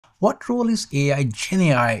What role is AI, Gen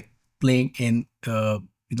AI, playing in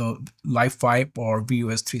Live 5 or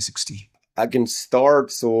VOS 360? I can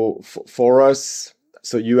start. So for us,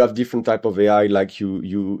 so you have different type of AI, like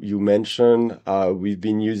you mentioned. We've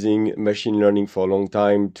been using machine learning for a long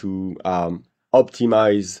time to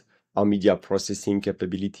optimize our media processing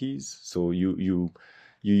capabilities. So you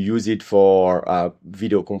use it for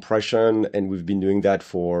video compression, and we've been doing that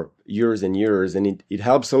for years and years. And it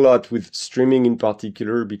helps a lot with streaming in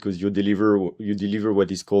particular, because you deliver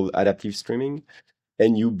what is called adaptive streaming,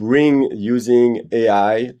 and you bring, using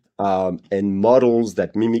AI and models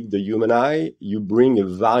that mimic the human eye, you bring a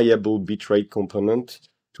variable bitrate component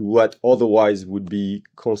to what otherwise would be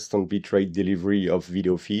constant bitrate delivery of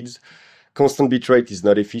video feeds. Constant bitrate is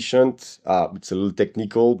not efficient. It's a little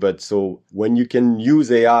technical, but so when you can use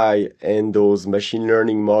AI and those machine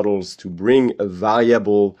learning models to bring a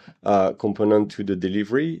variable component to the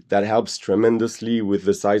delivery, that helps tremendously with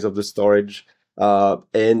the size of the storage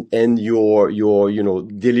and your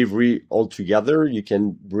delivery altogether. You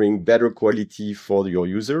can bring better quality for your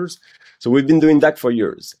users. So we've been doing that for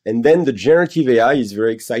years. And then the generative AI is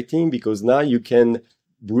very exciting, because now you can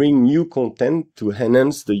bring new content to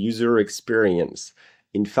enhance the user experience.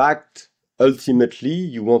 In fact, ultimately,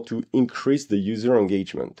 you want to increase the user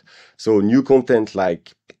engagement. So new content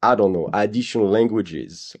like, I don't know, additional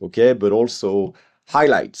languages, okay, but also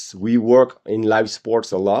highlights. We work in live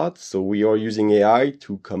sports a lot, so we are using AI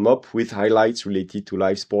to come up with highlights related to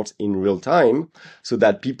live sports in real time, so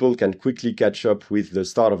that people can quickly catch up with the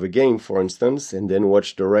start of a game, for instance, and then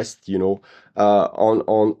watch the rest,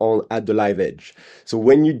 on at the live edge. So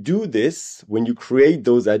when you do this, when you create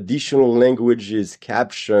those additional languages,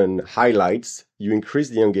 caption, highlights, you increase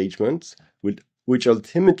the engagement, which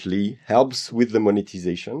ultimately helps with the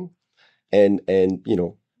monetization. And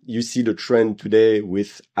you see the trend today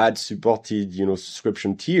with ad-supported,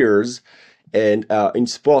 subscription tiers. And in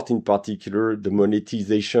sport in particular, the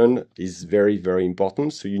monetization is very, very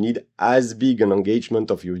important. So you need as big an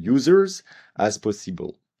engagement of your users as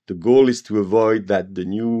possible. The goal is to avoid that the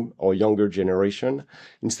new or younger generation,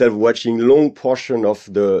 instead of watching long portion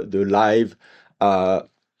of the live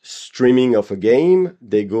streaming of a game,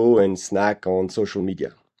 they go and snack on social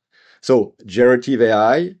media. So generative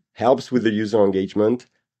AI helps with the user engagement,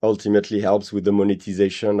 ultimately helps with the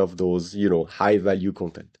monetization of those, high value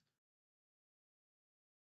content.